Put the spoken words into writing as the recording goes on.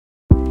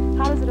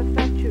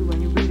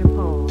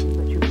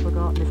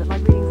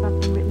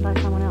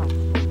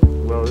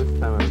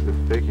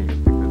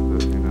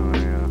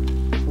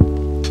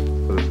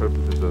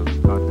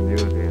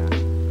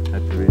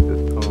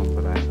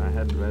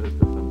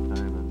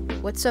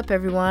What's up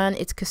everyone,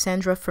 it's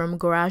Cassandra from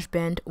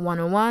GarageBand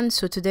 101.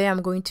 So today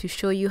I'm going to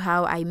show you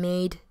how I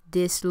made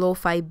this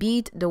lo-fi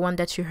beat, the one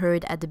that you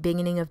heard at the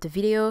beginning of the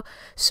video.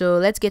 So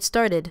let's get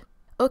started.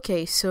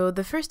 Okay, so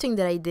the first thing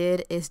that I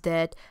did is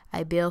that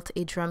I built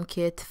a drum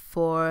kit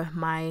for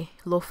my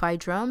lo-fi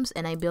drums,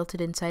 and I built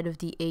it inside of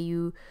the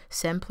AU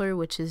sampler,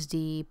 which is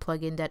the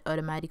plugin that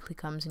automatically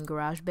comes in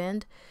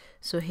GarageBand.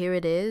 So here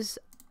it is.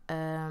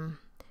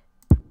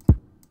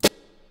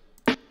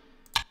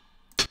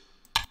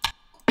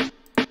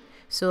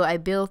 So I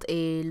built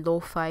a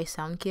lo-fi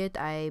sound kit.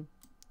 I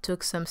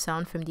took some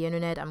sound from the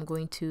internet. I'm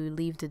going to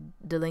leave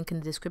the link in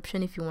the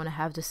description if you want to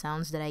have the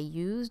sounds that I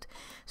used.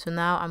 So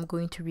now I'm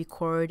going to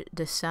record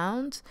the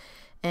sounds,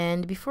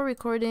 and before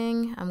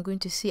recording I'm going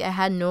to see I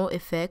had no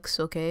effects.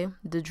 Okay,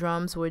 the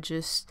drums were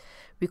just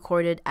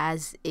recorded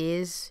as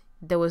is.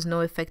 There was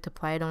no effect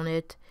applied on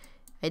it.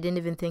 I didn't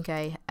even think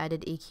I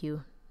added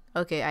EQ.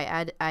 Okay,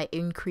 I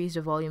increased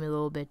the volume a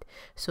little bit.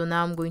 So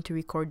now I'm going to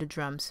record the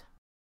drums.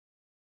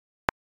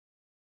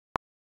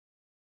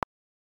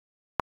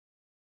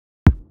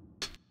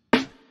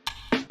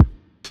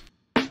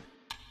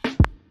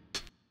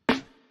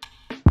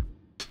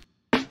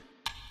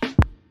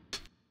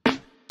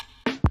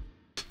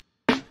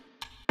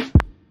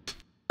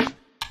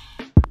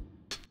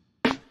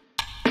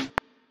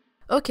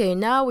 Okay,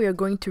 now we are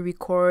going to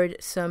record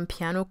some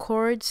piano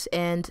chords,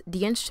 and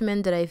the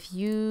instrument that I've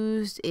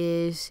used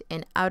is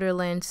an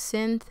Outerland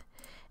synth,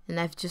 and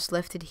I've just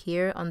left it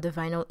here on the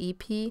vinyl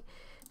EP.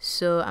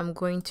 So I'm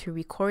going to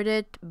record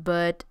it,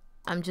 but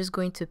I'm just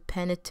going to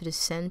pan it to the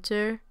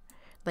center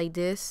like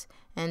this,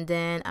 and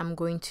then I'm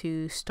going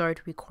to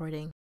start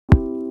recording.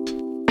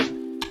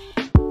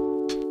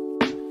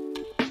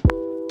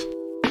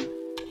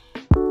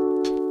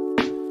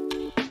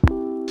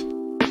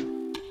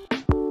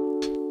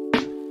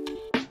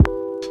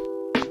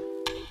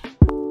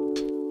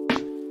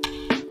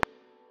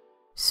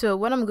 So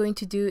what I'm going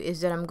to do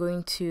is that I'm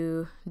going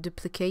to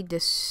duplicate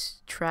this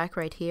track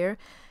right here,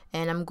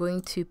 and I'm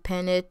going to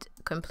pan it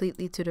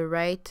completely to the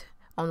right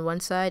on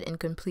one side and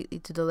completely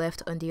to the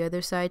left on the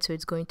other side, so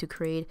it's going to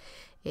create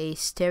a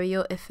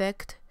stereo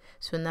effect.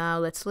 So now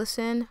let's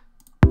listen.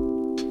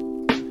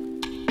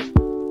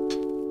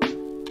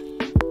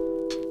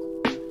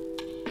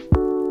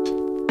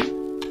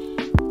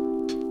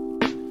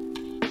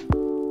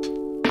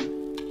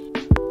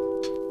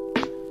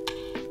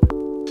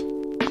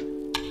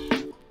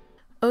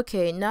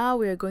 Okay, now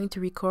we are going to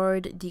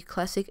record the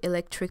classic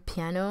electric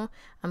piano.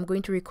 I'm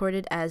going to record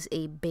it as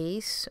a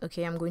bass.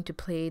 Okay, I'm going to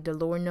play the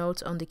lower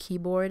notes on the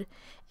keyboard,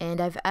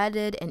 and I've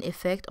added an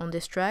effect on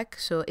this track.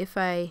 So if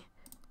I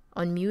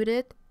unmute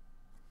it,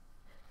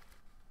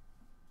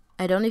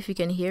 I don't know if you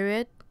can hear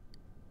it,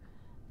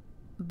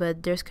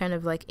 but there's kind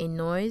of like a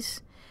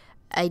noise.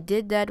 I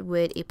did that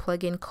with a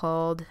plugin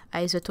called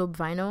iZotope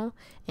Vinyl,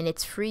 and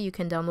it's free. You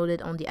can download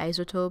it on the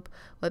iZotope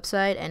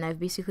website, and I've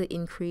basically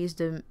increased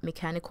the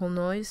mechanical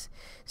noise.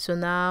 So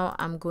now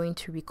I'm going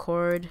to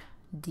record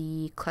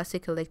the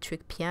classic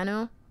electric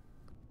piano.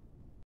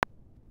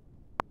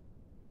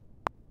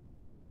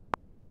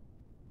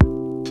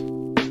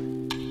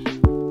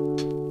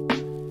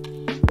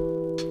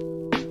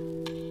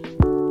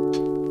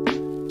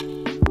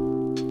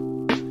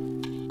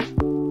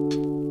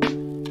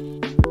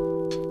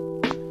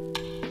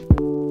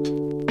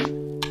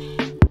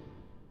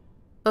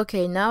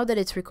 Okay, now that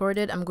it's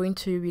recorded, I'm going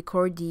to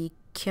record the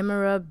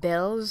camera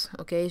bells.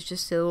 Okay, it's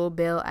just a little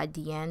bell at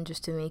the end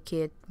just to make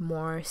it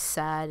more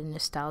sad and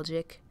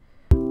nostalgic.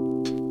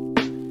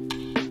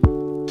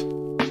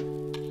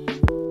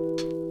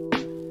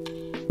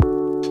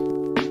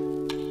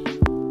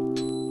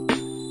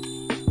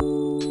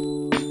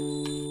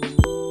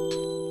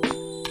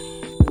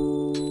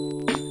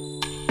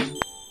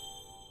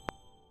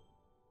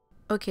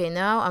 Okay,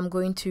 now I'm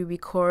going to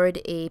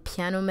record a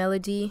piano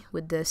melody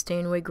with the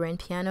Steinway grand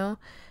piano,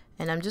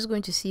 and I'm just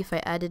going to see if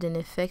I added an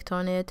effect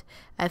on it.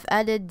 I've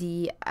added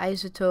the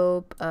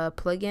iZotope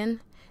plugin,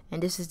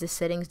 and this is the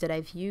settings that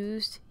I've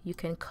used. You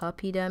can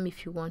copy them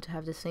if you want to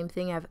have the same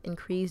thing. I've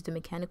increased the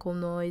mechanical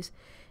noise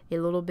a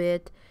little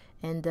bit,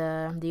 and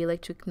the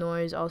electric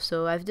noise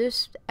also. I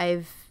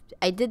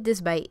did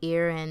this by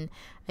ear, and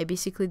I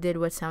basically did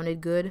what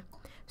sounded good.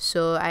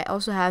 So I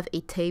also have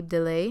a tape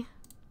delay.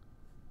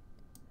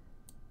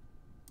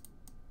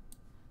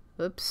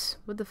 Oops,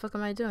 what the fuck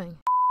am I doing?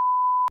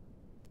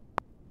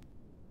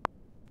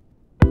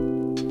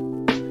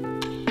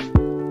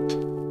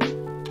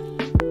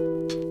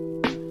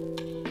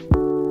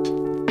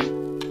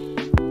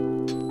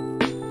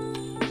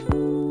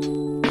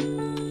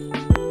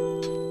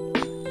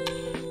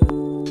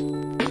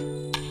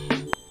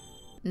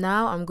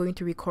 Now I'm going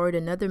to record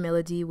another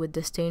melody with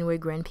the Steinway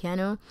grand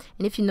piano,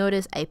 and if you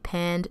notice, I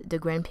panned the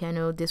grand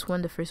piano, this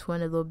one, the first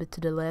one, a little bit to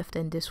the left,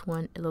 and this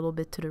one a little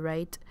bit to the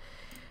right,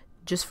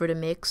 just for the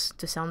mix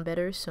to sound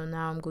better. So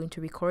now I'm going to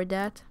record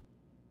that.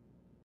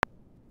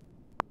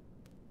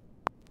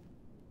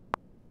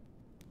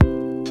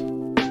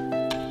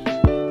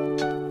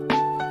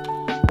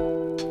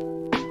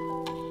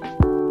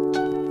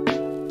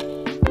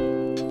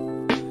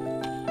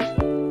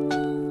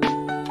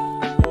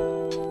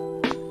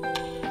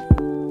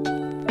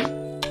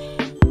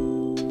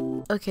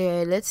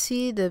 Okay, let's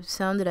see the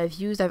sound that I've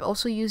used. I've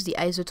also used the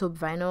isotope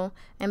vinyl.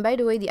 And by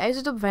the way, the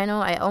isotope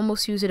vinyl, I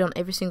almost use it on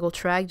every single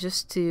track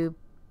just to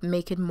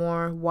make it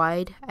more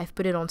wide. I've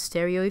put it on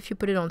stereo. If you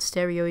put it on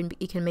stereo,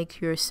 it can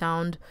make your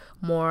sound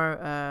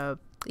more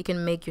it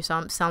can make your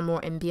sound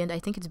more ambient. I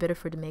think it's better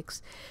for the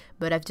mix.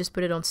 But I've just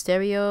put it on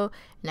stereo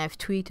and I've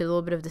tweaked a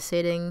little bit of the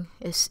setting.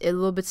 It's a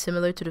little bit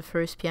similar to the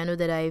first piano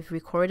that I've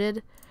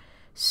recorded.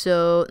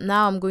 So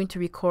now I'm going to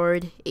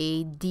record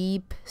a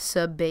deep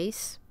sub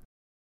bass.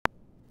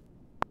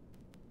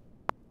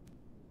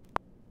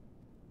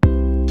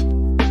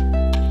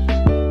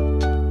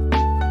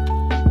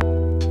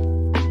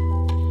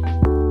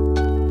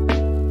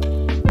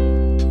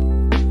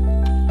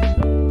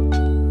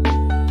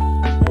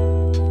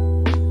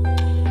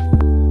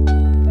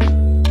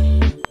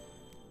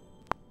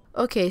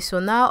 Okay, so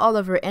now all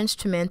of our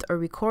instruments are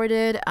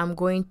recorded. I'm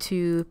going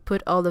to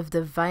put all of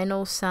the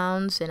vinyl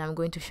sounds and I'm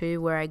going to show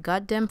you where I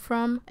got them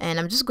from. And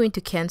I'm just going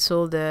to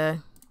cancel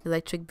the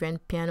electric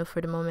grand piano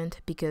for the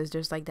moment because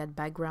there's like that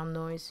background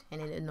noise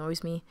and it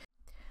annoys me.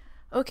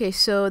 Okay,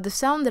 so the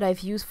sound that I've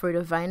used for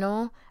the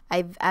vinyl,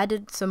 I've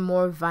added some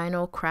more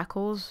vinyl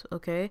crackles,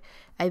 okay?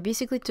 I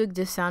basically took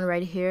this sound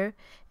right here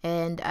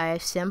and I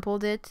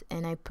sampled it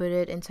and I put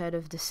it inside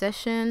of the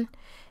session.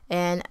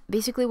 And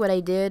basically what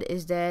I did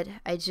is that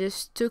I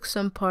just took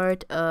some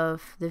part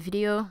of the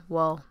video,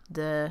 well,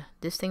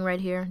 this thing right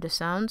here, the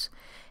sounds,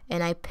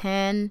 and I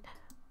pan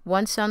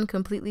one sound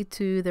completely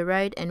to the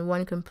right and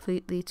one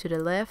completely to the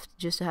left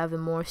just to have a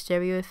more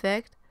stereo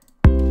effect.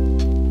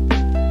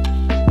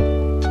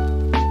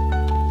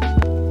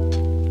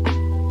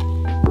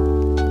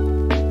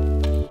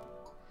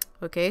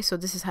 Okay, so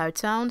this is how it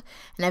sounds.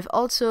 And I've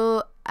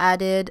also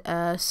added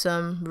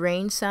some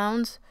rain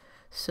sounds.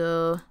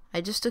 So I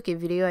just took a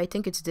video, I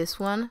think it's this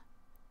one.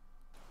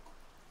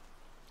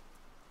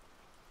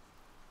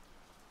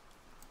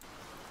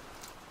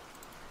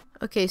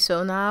 Okay,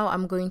 so now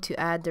I'm going to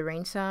add the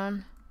rain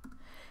sound.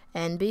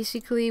 And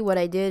basically what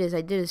I did is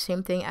I did the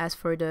same thing as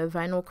for the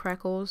vinyl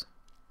crackles.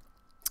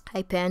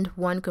 I panned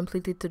one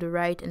completely to the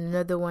right and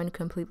another one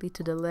completely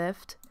to the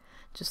left,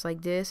 just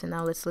like this. And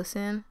now let's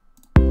listen.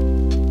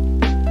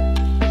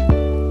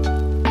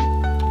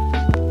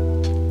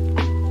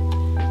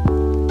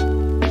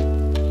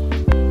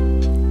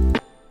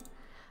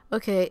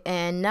 Okay,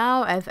 and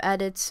now I've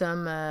added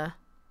some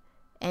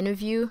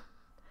interview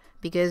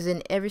because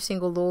in every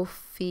single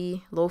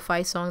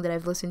lo-fi song that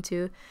I've listened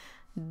to,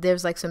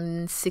 there's like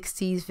some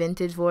 60s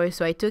vintage voice.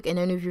 So I took an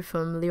interview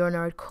from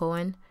Leonard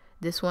Cohen,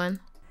 this one.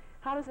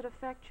 How does it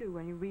affect you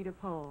when you read a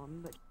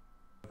poem that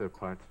other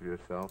parts of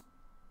yourself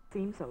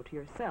seem so to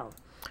yourself?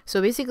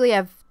 So basically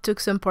I've took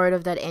some part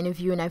of that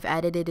interview and I've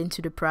added it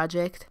into the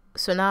project.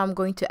 So now I'm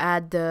going to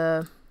add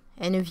the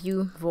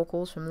interview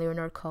vocals from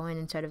Leonard Cohen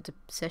inside of the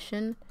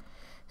session.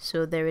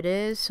 So there it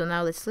is. So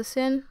now let's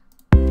listen.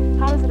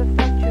 How does it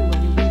affect you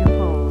when you read a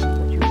poem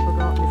that you've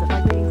forgotten? Is it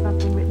like reading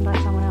something written by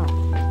someone else?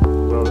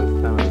 Well,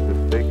 this time I was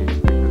just faking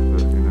it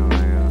because, you know,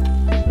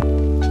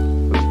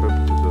 for the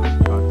purposes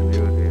of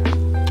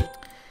continuity.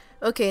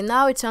 Okay,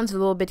 now it sounds a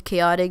little bit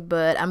chaotic,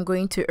 but I'm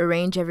going to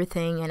arrange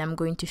everything and I'm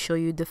going to show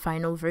you the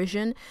final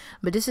version.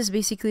 But this is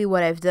basically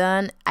what I've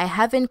done. I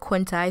haven't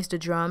quantized the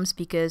drums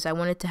because I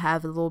wanted to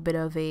have a little bit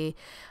of a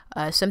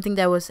something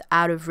that was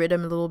out of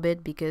rhythm a little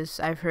bit, because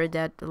I've heard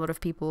that a lot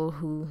of people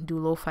who do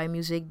lo-fi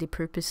music, they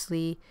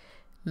purposely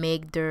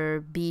make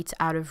their beats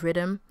out of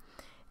rhythm.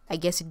 I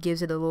guess it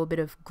gives it a little bit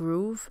of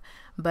groove.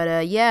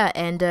 But yeah,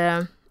 and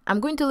I'm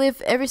going to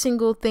leave every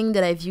single thing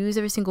that I've used,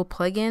 every single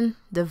plugin.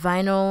 The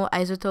vinyl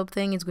isotope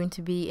thing is going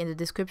to be in the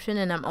description,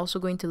 and I'm also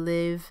going to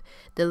leave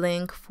the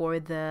link for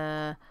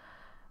the,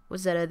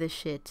 what's that other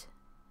shit?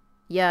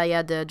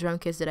 Yeah, the drum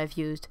kits that I've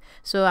used.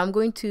 So I'm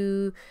going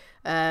to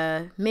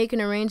make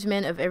an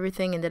arrangement of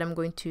everything, and then I'm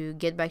going to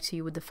get back to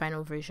you with the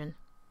final version.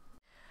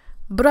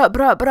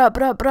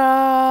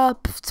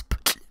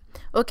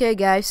 Okay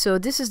guys, so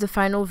this is the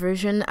final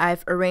version.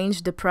 I've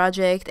arranged the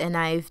project and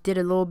I've did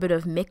a little bit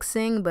of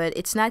mixing, but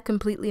it's not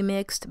completely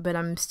mixed, but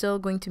I'm still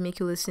going to make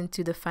you listen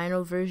to the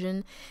final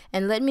version.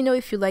 And let me know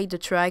if you like the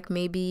track.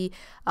 Maybe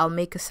I'll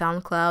make a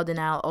SoundCloud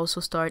and I'll also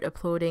start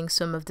uploading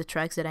some of the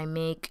tracks that I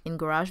make in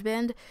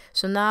GarageBand.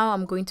 So now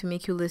I'm going to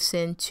make you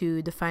listen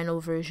to the final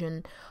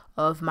version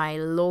of my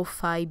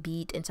lo-fi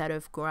beat inside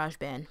of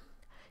GarageBand.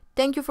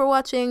 Thank you for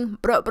watching.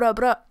 How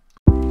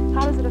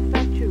does it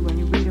affect you when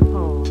you read a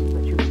poem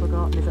that you've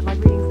forgotten? Is it like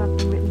reading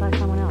something written by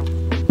someone else?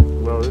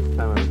 Well, this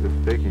time I was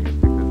just faking it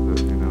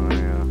because, you know,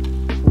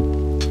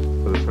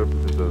 for the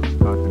purposes of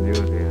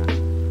continuity, I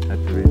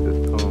had to read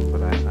this poem,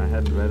 but I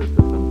hadn't read it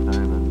for some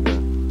time,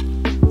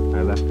 and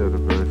I left out a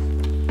verse,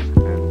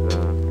 and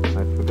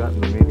I'd forgotten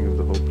the meaning of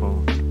the whole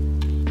poem.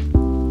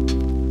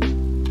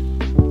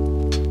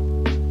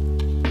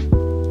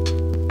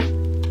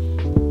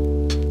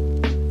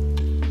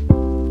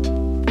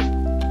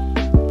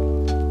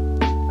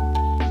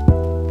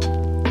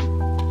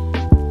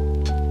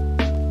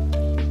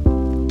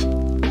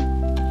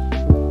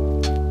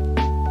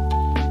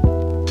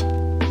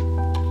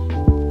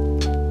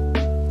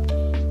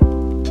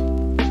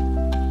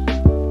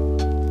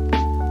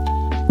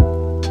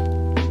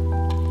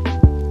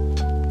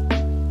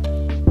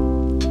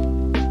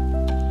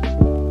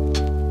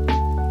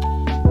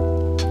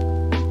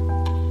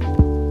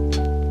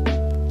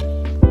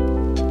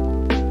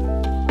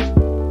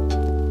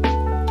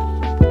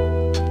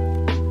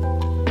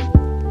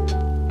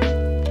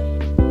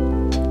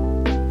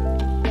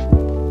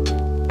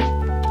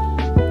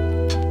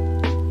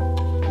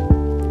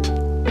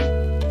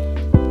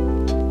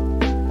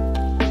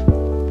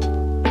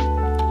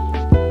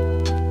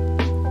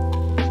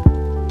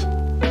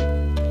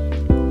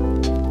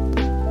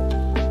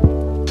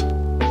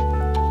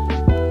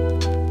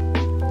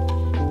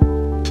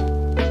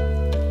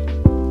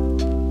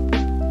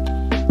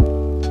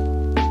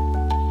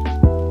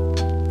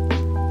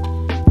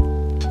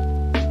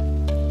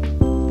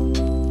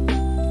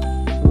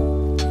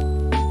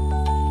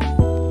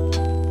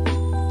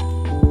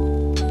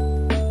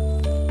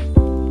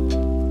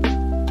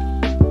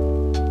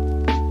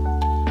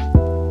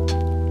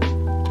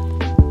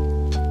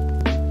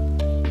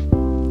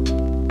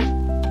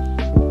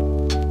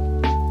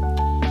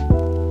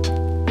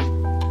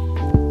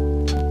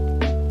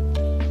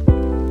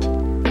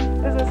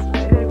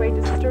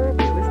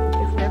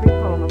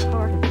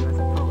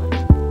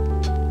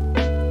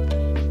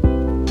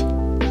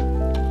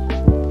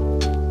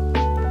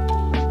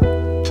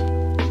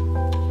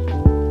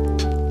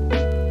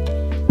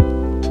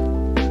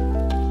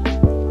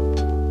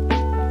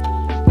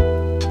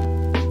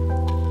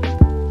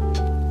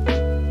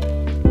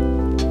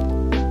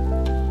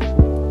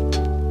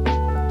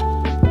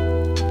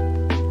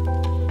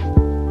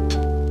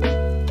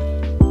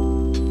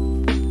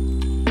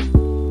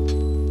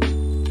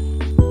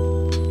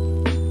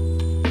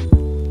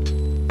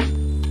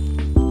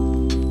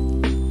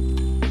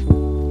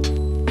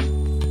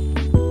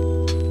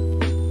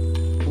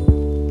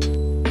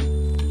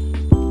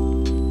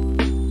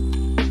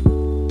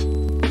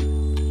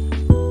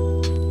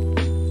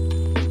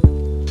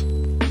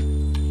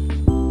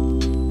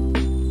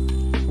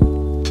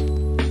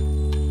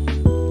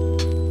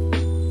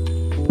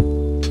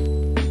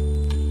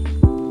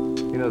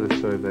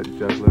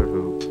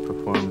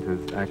 performed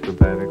his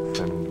acrobatics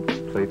and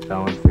plate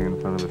balancing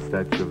in front of a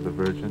statue of the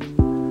Virgin.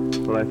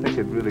 Well, I think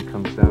it really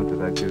comes down to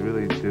that. You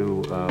really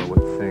do what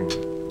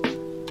sings.